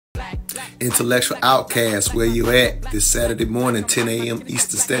Intellectual Outcast, where you at? This Saturday morning, 10 a.m.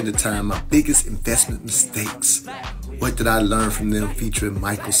 Eastern Standard Time. My biggest investment mistakes. What did I learn from them? Featuring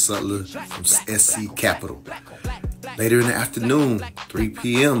Michael Sutler from SC Capital. Later in the afternoon, 3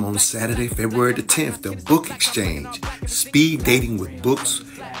 p.m. on Saturday, February the 10th, the Book Exchange. Speed dating with books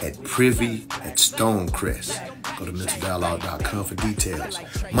at Privi at Stonecrest. Go to MentalDialogue.com for details.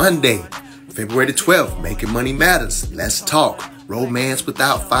 Monday, February the 12th, Making Money Matters. Let's talk. Romance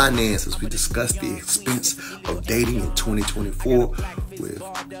without finances. We discuss the expense of dating in 2024 with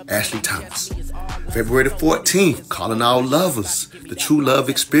Ashley Thomas. February the 14th, Calling All Lovers. The True Love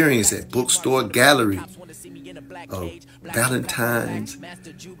Experience at Bookstore Gallery. A Valentine's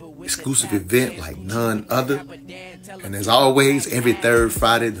exclusive event like none other. And as always, every third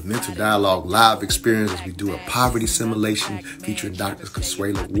Friday, the Mental Dialogue live experience as we do a poverty simulation featuring Dr.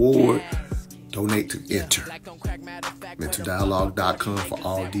 Consuelo Ward. Donate to enter. MentalDialogue.com for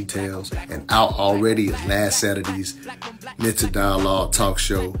all details. And out already is last Saturday's Mental Dialogue talk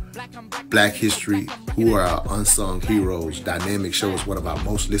show, Black History, Who Are Our Unsung Heroes. Dynamic show is one of our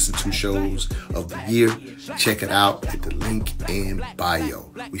most listened to shows of the year. Check it out at the link in bio.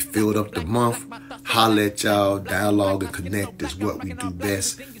 We filled up the month. Holla at y'all. Dialogue and connect is what we do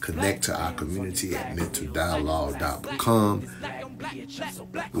best. Connect to our community at MentalDialogue.com.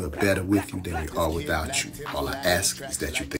 We're better with you than we are without you. All I ask is that you think.